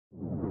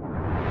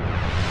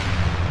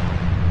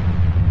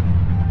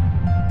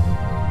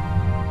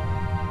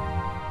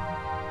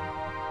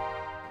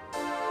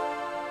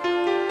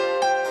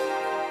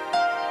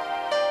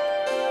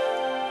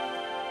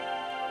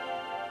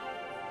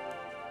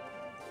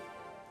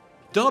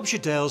Derbyshire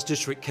Dales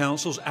District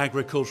Council's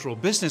Agricultural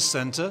Business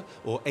Centre,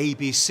 or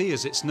ABC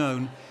as it's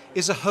known,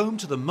 is a home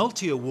to the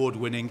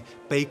multi-award-winning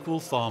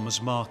Bakewell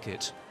Farmers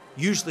Market.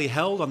 Usually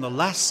held on the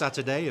last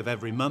Saturday of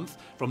every month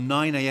from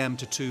 9 a.m.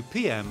 to 2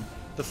 p.m,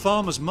 the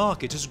Farmers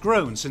Market has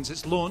grown since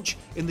its launch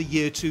in the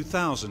year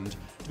 2000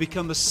 to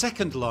become the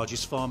second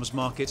largest farmers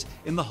market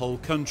in the whole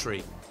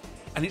country.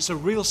 And it's a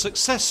real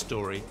success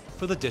story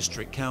for the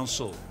District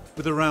Council.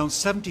 With around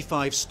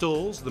 75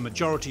 stalls, the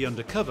majority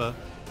undercover,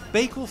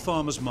 Bakewell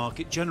Farmers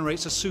Market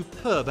generates a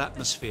superb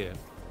atmosphere.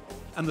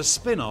 And the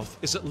spin-off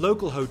is that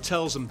local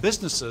hotels and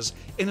businesses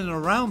in and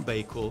around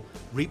Bakewell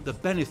reap the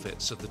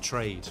benefits of the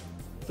trade.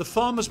 The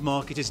Farmers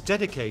Market is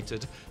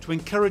dedicated to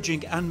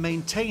encouraging and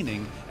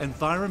maintaining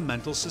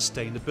environmental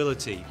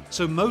sustainability,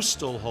 so most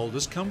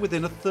stallholders come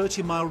within a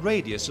 30-mile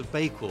radius of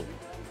Bakewell.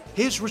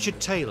 Here's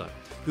Richard Taylor,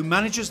 who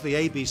manages the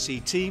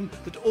ABC team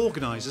that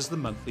organises the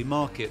monthly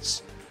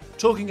markets,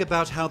 talking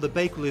about how the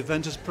Bakewell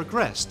event has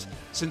progressed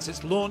since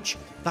its launch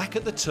back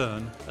at the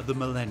turn of the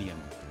millennium.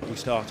 We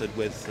started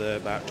with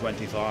about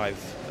 25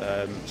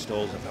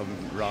 stalls, if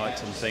I'm right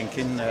in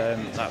thinking.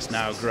 That's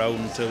now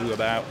grown to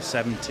about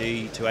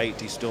 70 to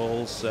 80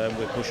 stalls.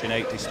 We're pushing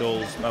 80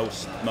 stalls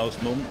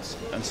most months,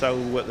 and so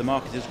the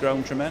market has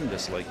grown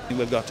tremendously.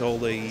 We've got all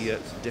the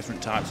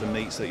different types of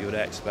meats that you would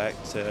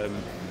expect,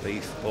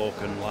 beef, pork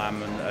and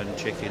lamb and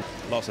chicken.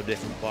 Lots of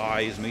different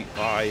pies, meat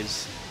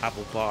pies,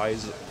 apple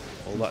pies,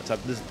 all that type.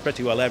 There's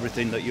pretty well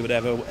everything that you would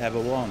ever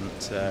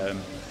want.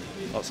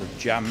 Lots of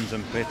jams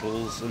and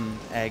pickles and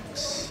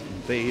eggs,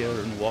 and beer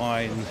and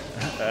wine,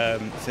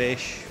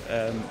 fish,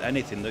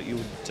 anything that you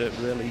would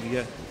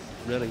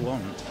really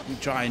want. We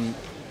try and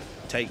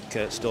take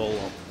stall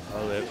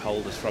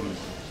holders from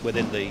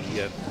within the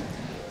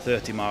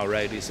 30-mile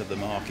radius of the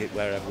market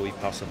wherever we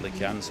possibly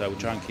can. So we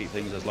try and keep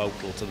things as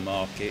local to the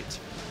market.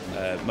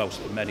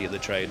 Many of the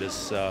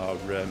traders are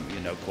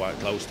quite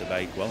close to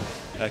Bakewell.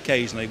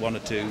 Occasionally one or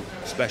two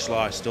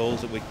specialised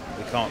stalls that we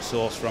can't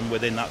source from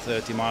within that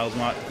 30 miles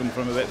might come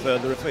from a bit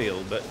further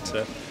afield,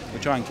 but we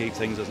try and keep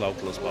things as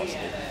local as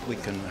possible. We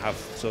can have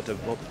sort of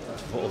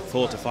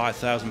 4,000 to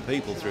 5,000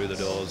 people through the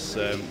doors.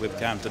 We've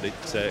counted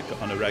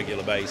it on a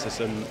regular basis,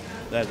 and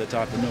they're the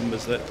type of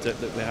numbers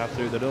that we have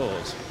through the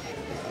doors.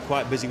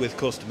 Quite busy with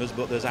customers,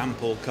 but there's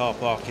ample car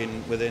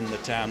parking within the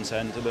town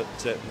centre, but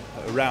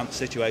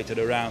situated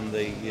around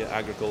the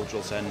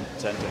agricultural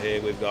centre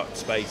here we've got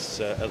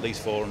space, at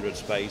least 400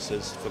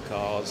 spaces for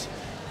cars,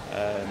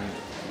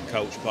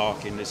 coach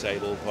parking,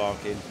 disabled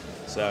parking,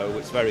 so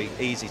it's very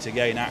easy to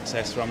gain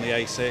access from the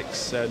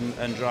A6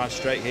 and drive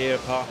straight here,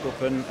 park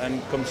up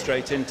and come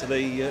straight into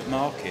the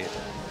market.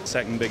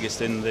 Second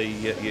biggest in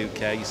the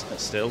UK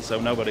still, so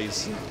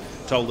nobody's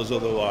told us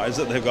otherwise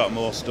that they've got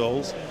more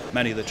stalls.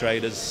 Many of the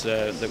traders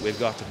that we've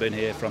got have been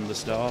here from the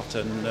start,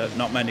 and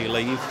not many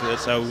leave,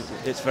 so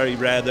it's very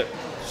rare that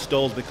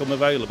stalls become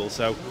available.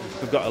 So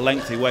we've got a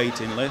lengthy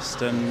waiting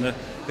list, and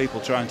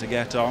people trying to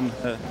get on.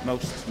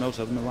 Most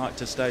of them like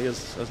to stay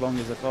as long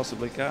as they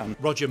possibly can.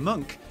 Roger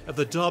Monk of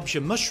the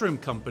Derbyshire Mushroom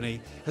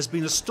Company has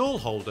been a stall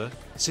holder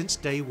since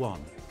day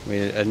one. We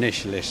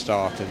initially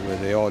started with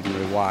the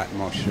ordinary white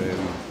mushroom,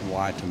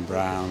 white and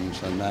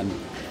browns, and then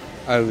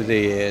over the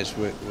years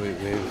we've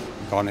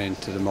gone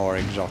into the more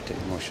exotic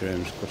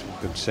mushrooms because we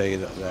could see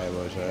that there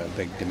was a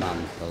big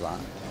demand for that.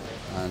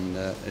 And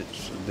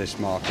this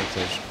market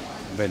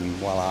has been,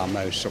 well, our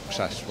most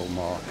successful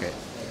market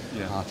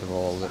out of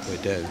all that we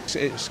do.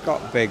 It's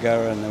got bigger,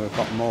 and we've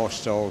got more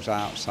stalls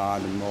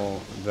outside and more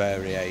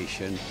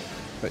variation,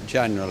 but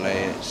generally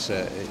it's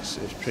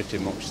pretty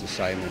much the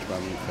same as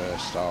when we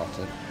first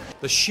started.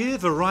 The sheer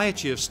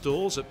variety of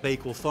stalls at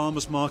Bakewell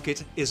Farmers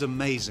Market is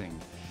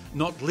amazing.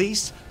 Not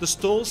least the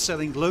stalls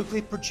selling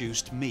locally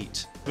produced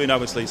meat. I mean,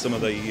 obviously some of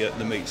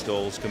the meat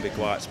stalls can be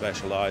quite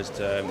specialised.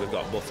 We've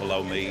got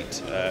buffalo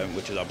meat,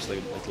 which is obviously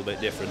a little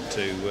bit different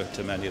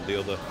to many of the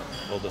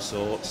other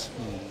sorts.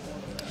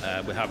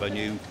 We have a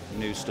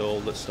new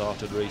stall that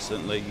started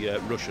recently,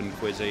 Russian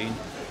cuisine,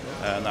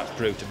 and that's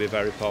proved to be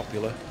very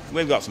popular.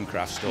 We've got some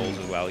craft stalls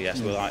as well,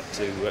 yes. We like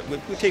to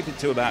we keep it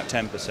to about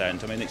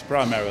 10%. I mean, it's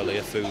primarily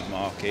a food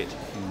market,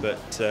 but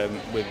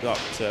we've got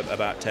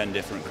about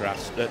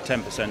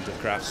 10% of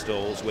craft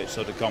stalls, which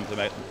sort of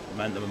complement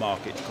the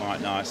market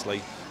quite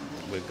nicely.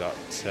 We've got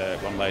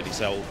one lady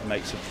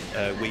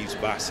weaves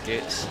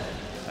baskets.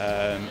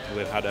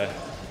 We've had a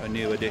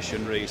new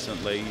addition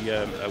recently,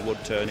 a wood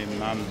turning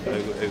man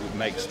who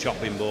makes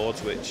chopping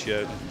boards, which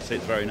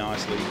sits very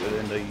nicely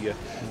within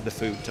the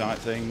food type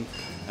thing.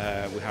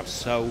 We have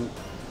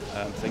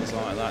things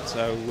like that,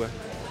 so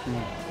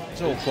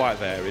it's all quite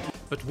varied.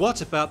 But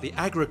what about the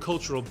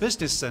Agricultural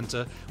Business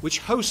Centre, which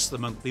hosts the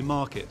monthly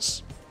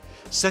markets?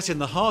 Set in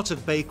the heart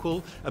of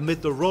Bakewell,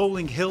 amid the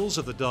rolling hills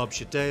of the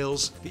Derbyshire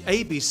Dales, the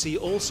ABC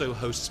also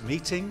hosts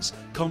meetings,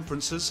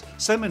 conferences,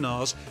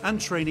 seminars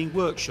and training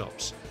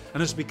workshops,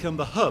 and has become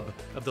the hub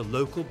of the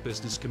local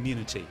business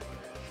community.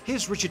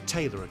 Here's Richard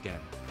Taylor again.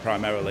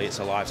 Primarily it's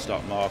a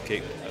livestock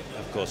market.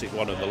 Of course, it's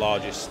one of the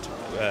largest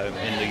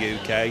in the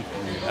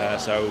UK.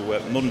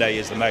 So Monday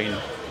is the main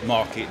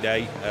market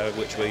day,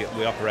 which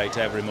we operate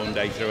every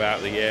Monday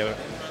throughout the year,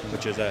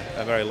 which is a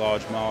very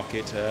large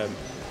market,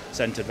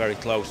 centred very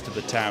close to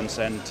the town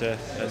centre,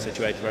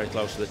 situated very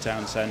close to the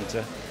town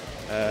centre,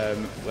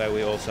 where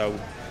we also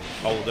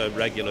hold a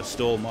regular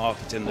stall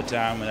market in the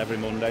town every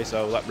Monday,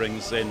 so that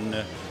brings in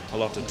a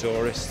lot of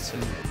tourists.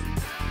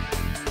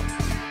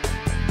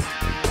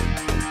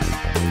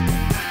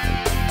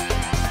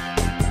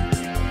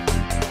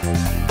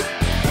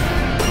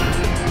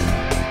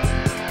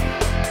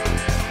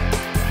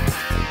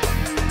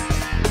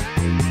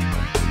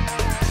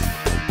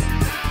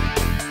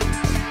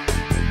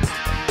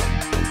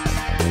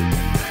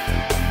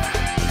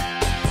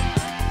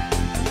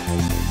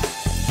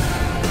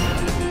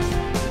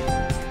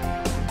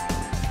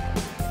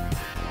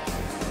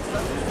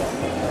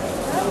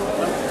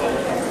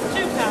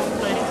 £2,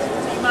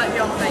 please. You might be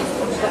on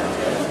Facebook.